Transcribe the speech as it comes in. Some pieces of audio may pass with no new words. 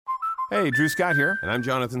Hey, Drew Scott here. And I'm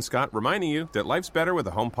Jonathan Scott, reminding you that life's better with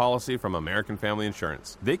a home policy from American Family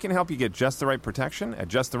Insurance. They can help you get just the right protection at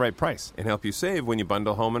just the right price. And help you save when you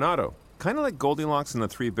bundle home and auto. Kind of like Goldilocks and the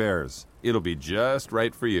Three Bears. It'll be just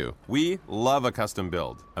right for you. We love a custom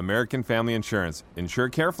build. American Family Insurance. Insure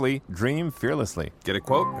carefully, dream fearlessly. Get a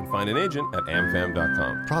quote and find an agent at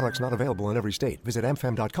amfam.com. Products not available in every state. Visit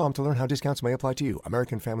amfam.com to learn how discounts may apply to you.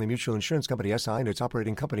 American Family Mutual Insurance Company SI and its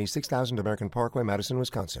operating company 6000 American Parkway, Madison,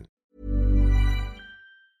 Wisconsin.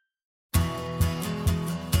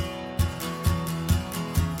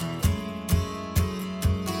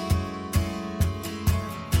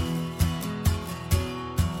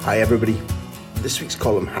 Hi everybody. This week's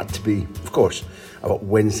column had to be, of course, about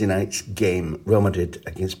Wednesday night's game, Real Madrid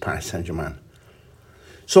against Paris Saint-Germain.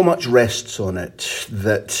 So much rests on it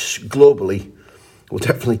that globally, we'll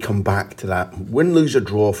definitely come back to that. Win, lose or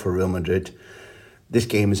draw for Real Madrid, this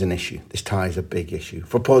game is an issue. This tie is a big issue,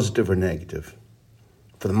 for positive or negative.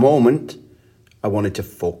 For the moment, I wanted to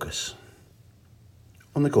focus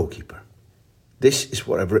on the goalkeeper. This is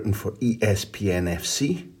what I've written for ESPN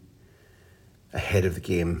FC ahead of the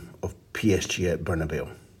game of PSG at Bernabeu.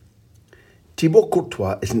 Thibaut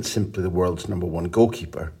Courtois isn't simply the world's number one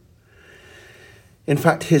goalkeeper. In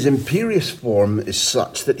fact, his imperious form is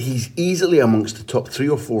such that he's easily amongst the top 3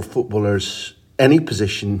 or 4 footballers, any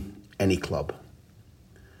position, any club.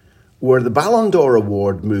 Were the Ballon d'Or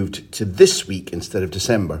award moved to this week instead of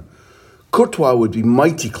December, Courtois would be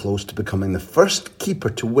mighty close to becoming the first keeper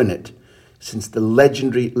to win it since the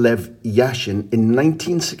legendary Lev Yashin in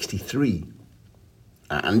 1963.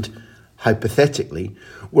 And, hypothetically,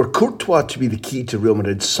 were Courtois to be the key to Real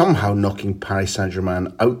Madrid somehow knocking Paris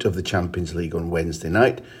Saint-Germain out of the Champions League on Wednesday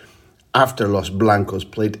night, after Los Blancos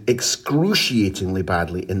played excruciatingly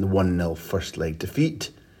badly in the 1-0 first leg defeat,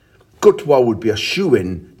 Courtois would be a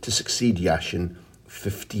shoo-in to succeed Yashin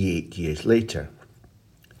 58 years later.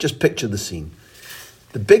 Just picture the scene.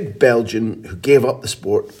 The big Belgian who gave up the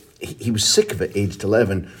sport, he was sick of it aged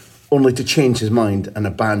 11, only to change his mind and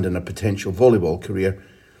abandon a potential volleyball career,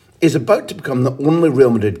 is about to become the only Real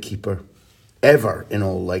Madrid keeper, ever in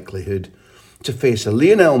all likelihood, to face a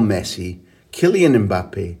Lionel Messi, Kylian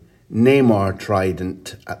Mbappe, Neymar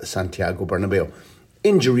trident at the Santiago Bernabeu.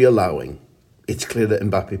 Injury allowing. It's clear that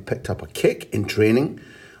Mbappe picked up a kick in training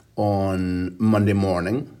on Monday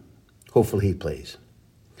morning. Hopefully he plays.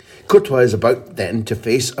 Courtois is about then to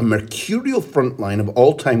face a mercurial front line of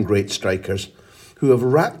all-time great strikers who have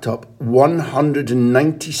racked up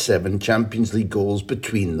 197 Champions League goals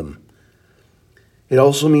between them. It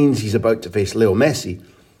also means he's about to face Leo Messi,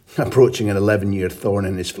 approaching an 11-year thorn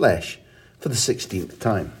in his flesh, for the 16th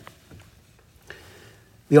time.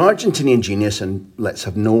 The Argentinian genius, and let's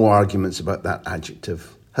have no arguments about that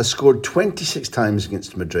adjective, has scored 26 times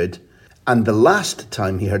against Madrid, and the last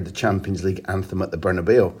time he heard the Champions League anthem at the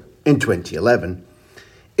Bernabeu, in 2011,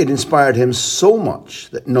 it inspired him so much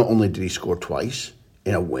that not only did he score twice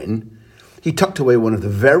in a win, he tucked away one of the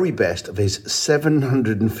very best of his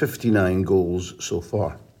 759 goals so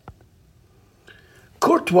far.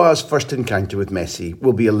 Courtois' first encounter with Messi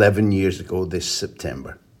will be 11 years ago this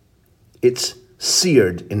September. It's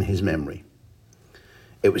seared in his memory.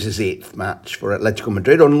 It was his 8th match for Atletico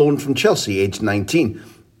Madrid on loan from Chelsea, aged 19,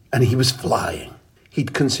 and he was flying.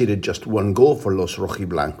 He'd conceded just 1 goal for Los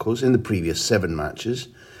Rojiblancos in the previous 7 matches,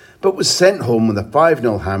 but was sent home with a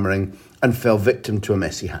 5-0 hammering and fell victim to a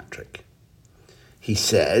Messi hat-trick. He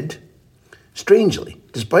said, "Strangely,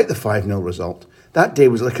 despite the 5-0 result, that day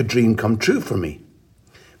was like a dream come true for me.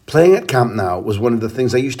 Playing at Camp Nou was one of the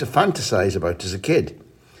things I used to fantasize about as a kid.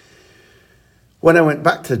 When I went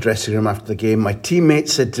back to the dressing room after the game, my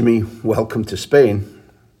teammates said to me, 'Welcome to Spain.'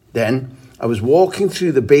 Then I was walking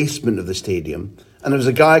through the basement of the stadium and there was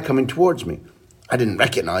a guy coming towards me. I didn't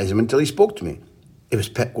recognise him until he spoke to me. It was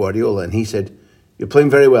Pep Guardiola, and he said, 'You're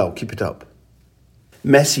playing very well, keep it up.'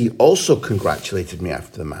 Messi also congratulated me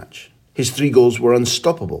after the match. His 3 goals were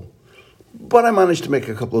unstoppable, but I managed to make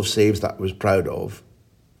a couple of saves that I was proud of.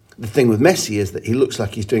 The thing with Messi is that he looks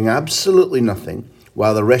like he's doing absolutely nothing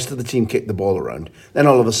while the rest of the team kick the ball around. Then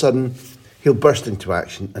all of a sudden, he'll burst into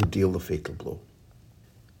action and deal the fatal blow."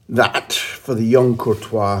 That, for the young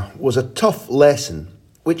Courtois, was a tough lesson,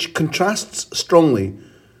 which contrasts strongly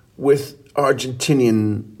with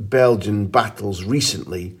Argentinian-Belgian battles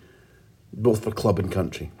recently, both for club and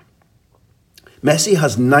country. Messi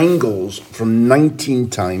has 9 goals from 19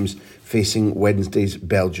 times facing Wednesday's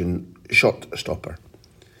Belgian shot stopper.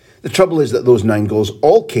 The trouble is that those 9 goals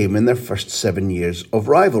all came in their first 7 years of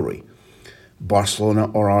rivalry. Barcelona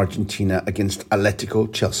or Argentina against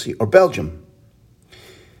Atletico, Chelsea or Belgium.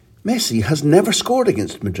 Messi has never scored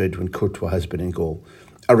against Madrid when Courtois has been in goal,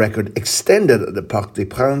 a record extended at the Parc des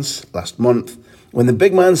Princes last month when the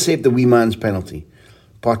big man saved the wee man's penalty,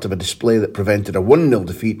 part of a display that prevented a 1-0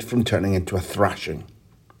 defeat from turning into a thrashing.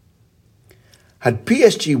 Had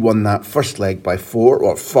PSG won that first leg by 4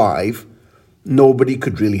 or 5, nobody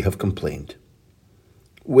could really have complained.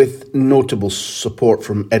 With notable support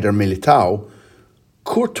from Eder Militao,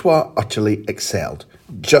 Courtois utterly excelled,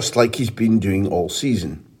 just like he's been doing all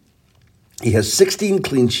season. He has 16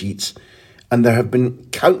 clean sheets, and there have been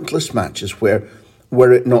countless matches where,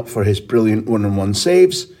 were it not for his brilliant one-on-one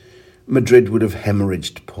saves, Madrid would have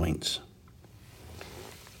hemorrhaged points.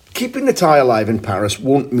 Keeping the tie alive in Paris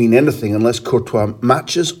won't mean anything unless Courtois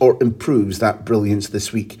matches or improves that brilliance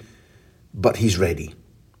this week, but he's ready.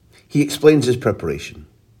 He explains his preparation.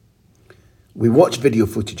 We watch video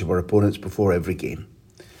footage of our opponents before every game.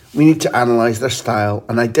 We need to analyse their style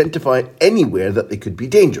and identify anywhere that they could be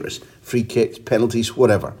dangerous, free kicks, penalties,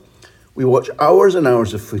 whatever. We watch hours and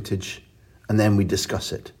hours of footage and then we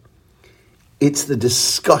discuss it. It's the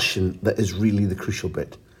discussion that is really the crucial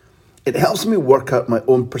bit. It helps me work out my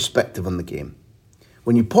own perspective on the game.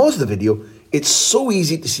 When you pause the video, it's so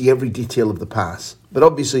easy to see every detail of the pass, but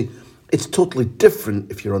obviously it's totally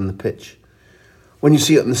different if you're on the pitch. When you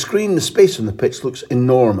see it on the screen, the space on the pitch looks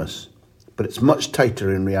enormous, but it's much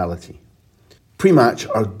tighter in reality. Pre-match,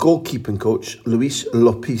 our goalkeeping coach, Luis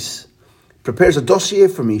Lopez, prepares a dossier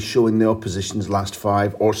for me showing the opposition's last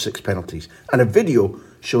 5 or 6 penalties, and a video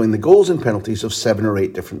showing the goals and penalties of 7 or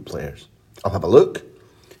 8 different players. I'll have a look,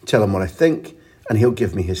 tell him what I think, and he'll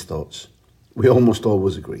give me his thoughts. We almost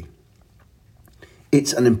always agree.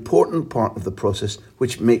 It's an important part of the process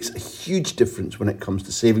which makes a huge difference when it comes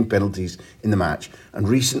to saving penalties in the match, and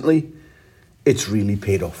recently it's really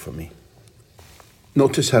paid off for me.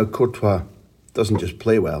 Notice how Courtois doesn't just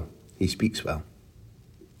play well, he speaks well.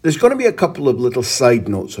 There's going to be a couple of little side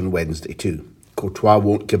notes on Wednesday too. Courtois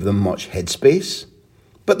won't give them much headspace,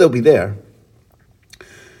 but they'll be there.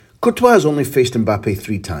 Courtois has only faced Mbappe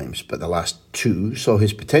 3 times, but the last 2 saw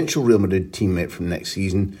his potential Real Madrid teammate from next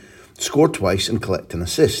season score twice and collect an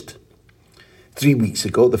assist. 3 weeks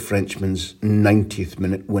ago, the Frenchman's 90th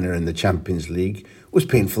minute winner in the Champions League was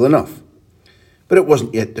painful enough, but it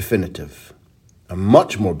wasn't yet definitive. A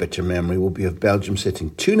much more bitter memory will be of Belgium sitting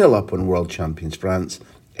 2-0 up on world champions France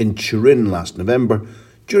in Turin last November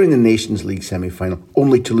during the Nations League semi-final,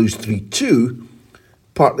 only to lose 3-2,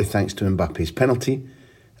 partly thanks to Mbappe's penalty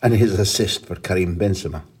and his assist for Karim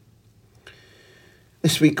Benzema.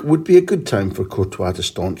 This week would be a good time for Courtois to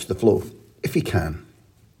staunch the flow, if he can.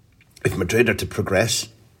 If Madrid are to progress,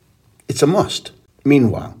 it's a must.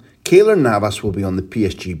 Meanwhile, Keylor Navas will be on the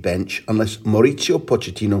PSG bench unless Mauricio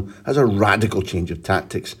Pochettino has a radical change of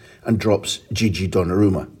tactics and drops Gigi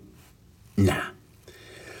Donnarumma. Nah.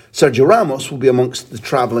 Sergio Ramos will be amongst the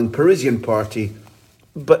travelling Parisian party,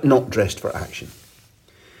 but not dressed for action.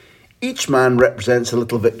 Each man represents a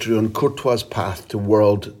little victory on Courtois' path to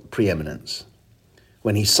world preeminence.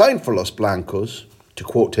 When he signed for Los Blancos, to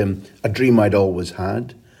quote him, a dream I'd always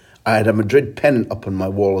had, I had a Madrid pennant up on my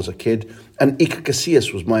wall as a kid, and Iker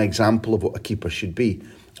Casillas was my example of what a keeper should be.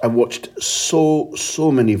 I watched so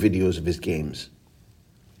many videos of his games.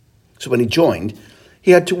 So when he joined, he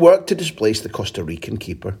had to work to displace the Costa Rican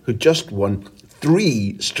keeper who just won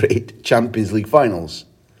 3 straight Champions League finals.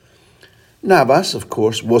 Navas, of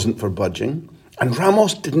course, wasn't for budging, and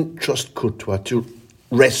Ramos didn't trust Courtois to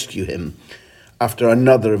rescue him after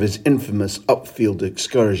another of his infamous upfield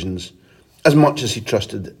excursions, as much as he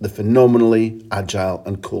trusted the phenomenally agile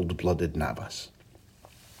and cold-blooded Navas.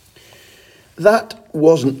 That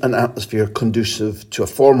wasn't an atmosphere conducive to a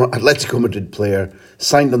former Atletico Madrid player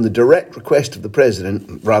signed on the direct request of the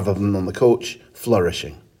president rather than on the coach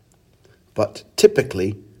flourishing. But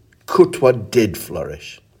typically, Courtois did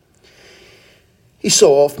flourish. He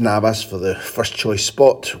saw off Navas for the first choice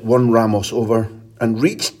spot, won Ramos over, and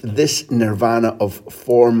reached this nirvana of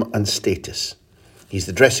form and status. He's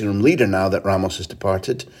the dressing room leader now that Ramos has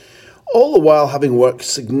departed, all the while having worked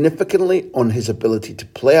significantly on his ability to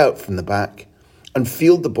play out from the back and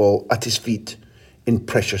field the ball at his feet in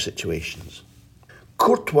pressure situations.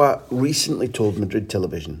 Courtois recently told Madrid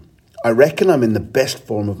television, "I reckon I'm in the best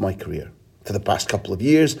form of my career. For the past couple of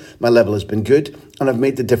years, my level has been good and I've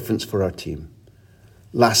made the difference for our team.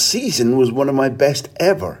 Last season was one of my best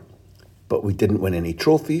ever, but we didn't win any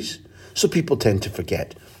trophies, so people tend to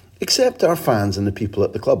forget, except our fans and the people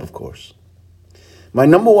at the club, of course. My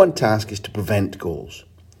number one task is to prevent goals,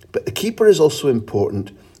 but the keeper is also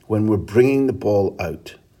important when we're bringing the ball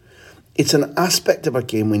out. It's an aspect of our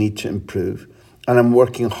game we need to improve, and I'm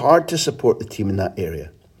working hard to support the team in that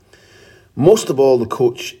area. Most of all, the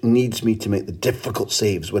coach needs me to make the difficult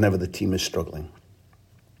saves whenever the team is struggling.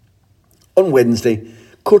 On Wednesday,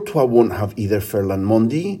 Courtois won't have either Ferland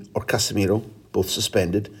Mendy or Casemiro, both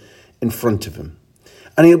suspended, in front of him.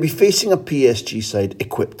 And he'll be facing a PSG side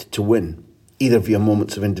equipped to win, either via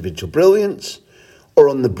moments of individual brilliance or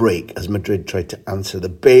on the break as Madrid tried to answer the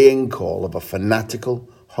baying call of a fanatical,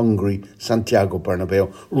 hungry Santiago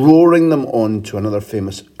Bernabeu, roaring them on to another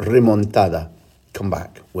famous remontada,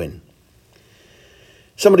 comeback win.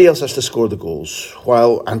 Somebody else has to score the goals,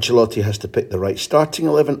 while Ancelotti has to pick the right starting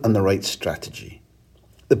 11 and the right strategy.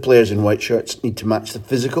 The players in white shirts need to match the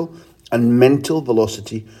physical and mental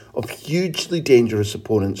velocity of hugely dangerous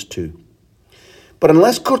opponents too. But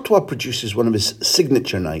unless Courtois produces one of his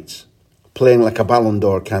signature nights, playing like a Ballon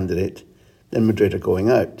d'Or candidate, then Madrid are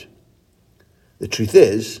going out. The truth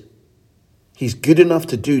is, he's good enough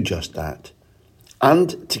to do just that,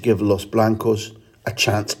 and to give Los Blancos a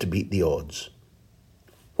chance to beat the odds.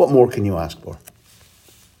 What more can you ask for?